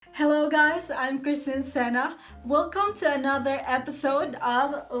guys, I'm KristinCena. Welcome to another episode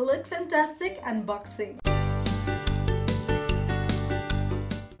of Lookfantastic Unboxing.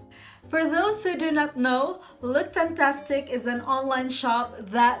 For those who do not know, Lookfantastic is an online shop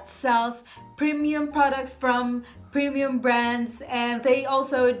that sells premium products from premium brands, and they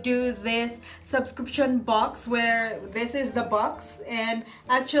also do this subscription box where this is the box, and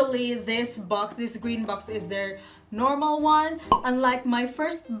actually this green box is their normal one. Unlike my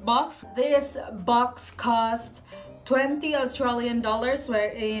first box, this box cost 20 Australian dollars,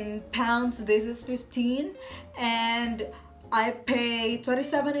 where in pounds this is 15, and I pay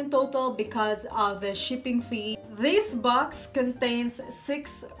 27 in total because of the shipping fee. This box contains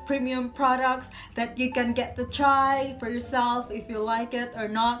 6 premium products that you can get to try for yourself if you like it or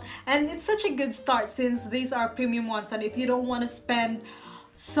not. And it's such a good start since these are premium ones, and if you don't want to spend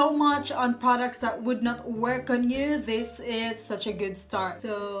so much on products that would not work on you, this is such a good start.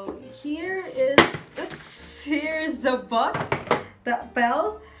 So here's the box that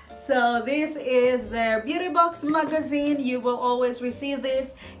fell. So this is their beauty box magazine. You will always receive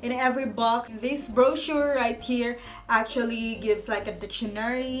this in every box. This brochure right here actually gives like a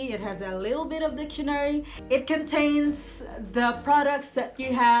dictionary. It has a little bit of dictionary. It contains the products that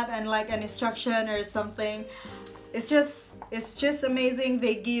you have and like an instruction or something. It's just amazing.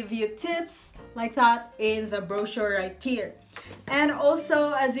 They give you tips like that in the brochure right here. And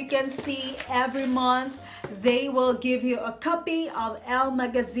also, as you can see, every month they will give you a copy of Elle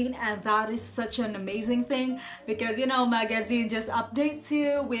magazine, and that is such an amazing thing because, you know, magazine just updates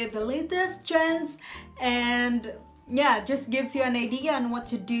you with the latest trends, and yeah, just gives you an idea on what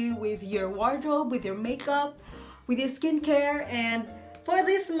to do with your wardrobe, with your makeup, with your skincare. And for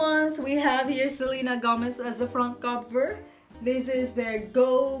this month we have here Selena Gomez as the front cover. This is their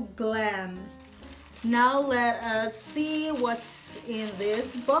Go Glam. Now let us see what's in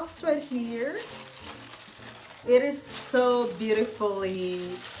this box right here. It is so beautifully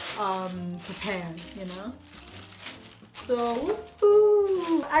prepared, you know. So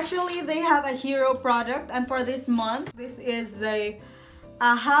actually they have a hero product, and for this month this is the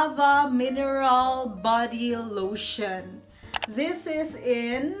Ahava Mineral Body Lotion. This is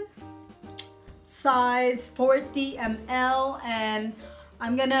in size 40 ml, and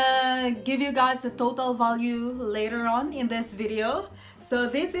I'm gonna give you guys the total value later on in this video. So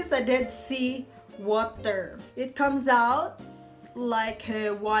this is a Dead Sea water. It comes out like a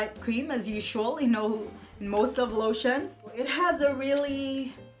white cream as usual, you know, in most of lotions. It has a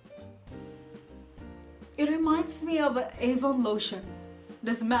really, it reminds me of an Avon lotion,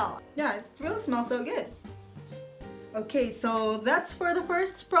 the smell. Yeah, it really smells so good. Okay, so that's for the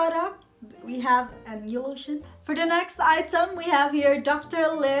first product. We have a new lotion. For the next item, we have here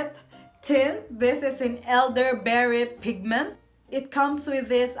Dr. Lipp Tint. This is in Elderberry pigment. It comes with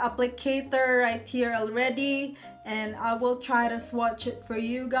this applicator right here already, and I will try to swatch it for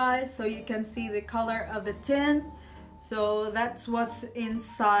you guys so you can see the color of the tint. So that's what's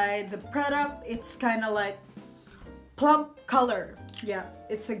inside the product. It's kind of like plump color. Yeah,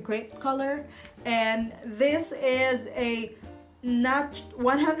 it's a great color, and this is a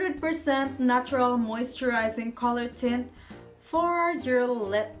 100% natural moisturizing color tint for your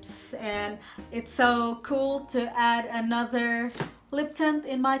lips, and it's so cool to add another lip tint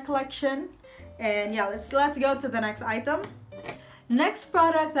in my collection. And yeah, let's go to the next item. Next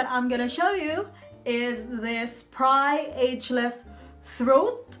product that I'm gonna show you is this Prai Ageless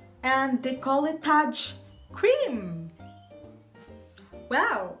Throat and Decolletage Cream.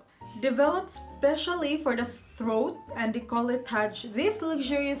 Wow! Developed specially for the throat and decolletage, this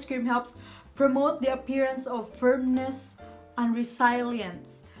luxurious cream helps promote the appearance of firmness and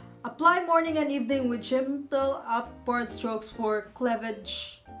resilience. Apply morning and evening with gentle upward strokes for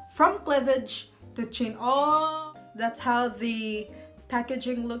cleavage, from cleavage to chin. Oh, that's how the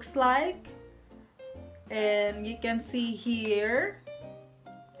packaging looks like. And you can see here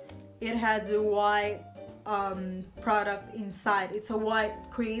it has a white product inside. It's a white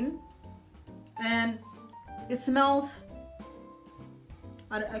cream, and it smells,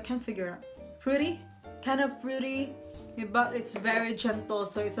 I can't figure out, fruity, kind of fruity, but it's very gentle.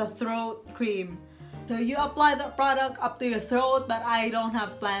 So it's a throat cream. So you apply the product up to your throat, but I don't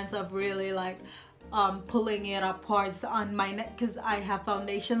have plans of really like pulling it upwards on my neck because I have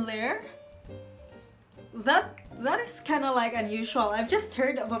foundation there. That is kind of like unusual. I've just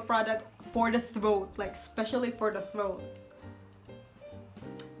heard of a product for the throat, like especially for the throat.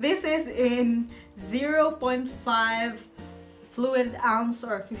 This is in 0.5 fluid ounce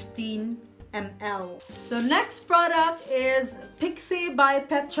or 15 ml. So next product is Pixie by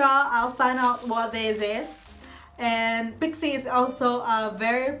Petra. I'll find out what this is. And Pixie is also a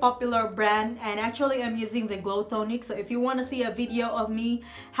very popular brand, and actually I'm using the Glow Tonic. So if you want to see a video of me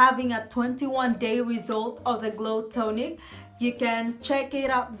having a 21-day result of the Glow Tonic, you can check it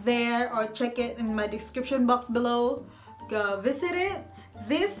up there or check it in my description box below. Go visit it.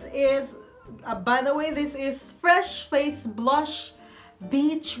 This is, by the way, this is Fresh Face Blush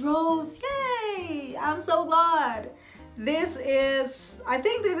Beach Rose. Yay! I'm so glad. This is, I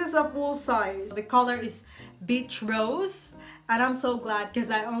think this is a full size. The color is Beach Rose, and I'm so glad because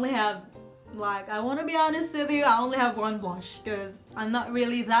I only have, like, I want to be honest with you, I only have one blush because I'm not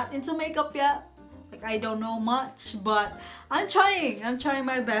really that into makeup yet. Like, I don't know much, but I'm trying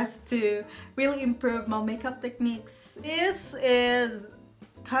my best to really improve my makeup techniques. This is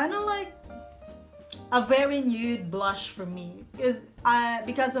kind of like a very nude blush for me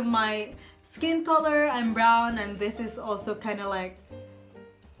because of my skin color. I'm brown, and this is also kind of like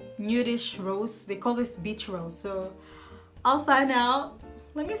nudish rose. They call this beach rose, so I'll find out.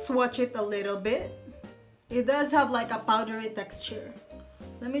 Let me swatch it a little bit. It does have like a powdery texture.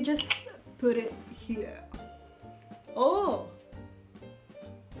 Let me just put it here. Oh,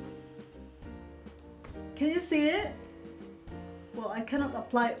 can you see it? Well, I cannot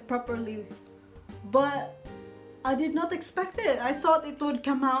apply it properly, but I did not expect it. I thought it would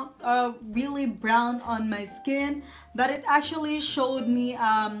come out really brown on my skin, but it actually showed me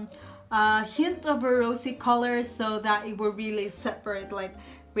a hint of a rosy color, so that it would really separate, like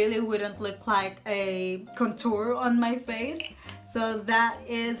really wouldn't look like a contour on my face. So that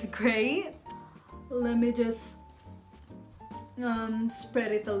is great. Let me just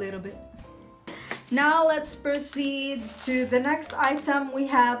spread it a little bit. Now let's proceed to the next item. We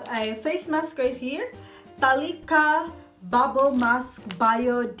have a face mask right here. Talika Bubble Mask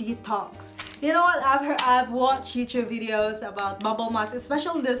Bio Detox. You know what? I've watched YouTube videos about bubble mask,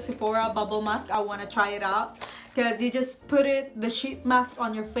 especially the Sephora bubble mask. I want to try it out because you just put the sheet mask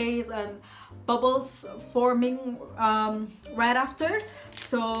on your face and bubbles forming right after.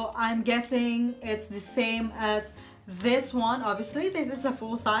 So I'm guessing it's the same as this one. Obviously, this is a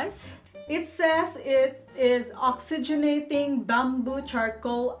full size. It says it is oxygenating bamboo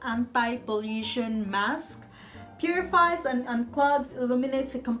charcoal anti-pollution mask. Purifies and unclogs,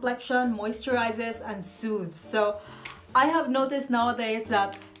 illuminates the complexion, moisturizes and soothes. So I have noticed nowadays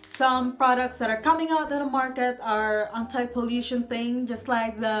that some products that are coming out in the market are anti-pollution thing, just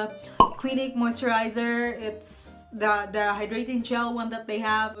like the Clinique moisturizer. It's the hydrating gel one that they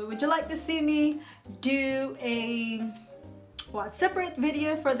have. Would you like to see me do a separate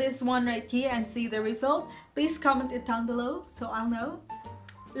video for this one right here and see the result? Please comment it down below so I'll know.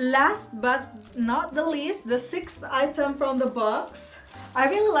 Last but not the least, the sixth item from the box. I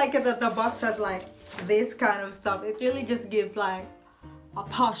really like it that the box has like this kind of stuff. It really just gives like a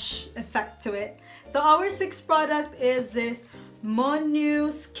posh effect to it. So our sixth product is this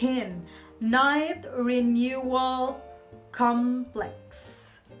Monu Skin Night Renewal Complex.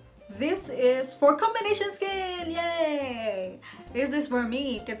 This is for combination skin. Yay! This is for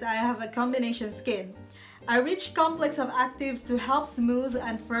me because I have a combination skin. A rich complex of actives to help smooth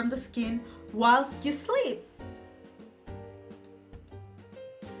and firm the skin whilst you sleep.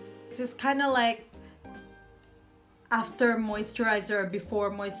 This is kind of like after moisturizer or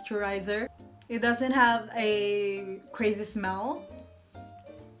before moisturizer. It doesn't have a crazy smell.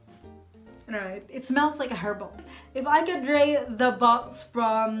 Alright, it smells like a herbal. If I could rate the box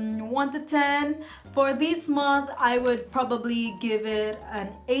from 1 to 10 for this month, I would probably give it an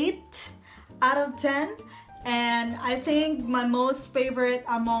 8 out of 10. And I think my most favorite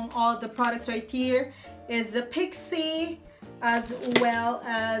among all the products right here is the Pixie as well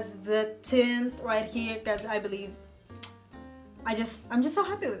as the Tint right here, because I believe I'm just so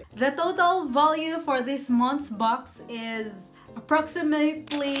happy with it. The total value for this month's box is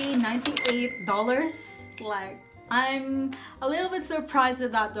approximately $98. Like, I'm a little bit surprised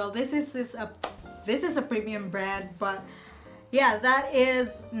with that though. This is a premium brand, but yeah, that is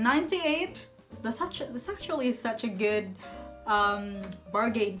 $98. That's actually such a good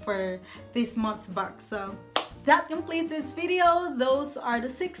bargain for this month's box. So that completes this video. Those are the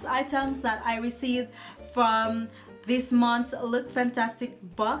 6 items that I received from this month's Lookfantastic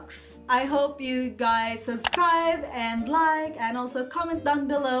box. I hope you guys subscribe and like and also comment down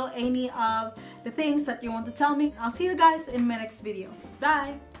below any of the things that you want to tell me. I'll see you guys in my next video.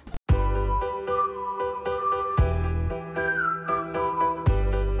 Bye!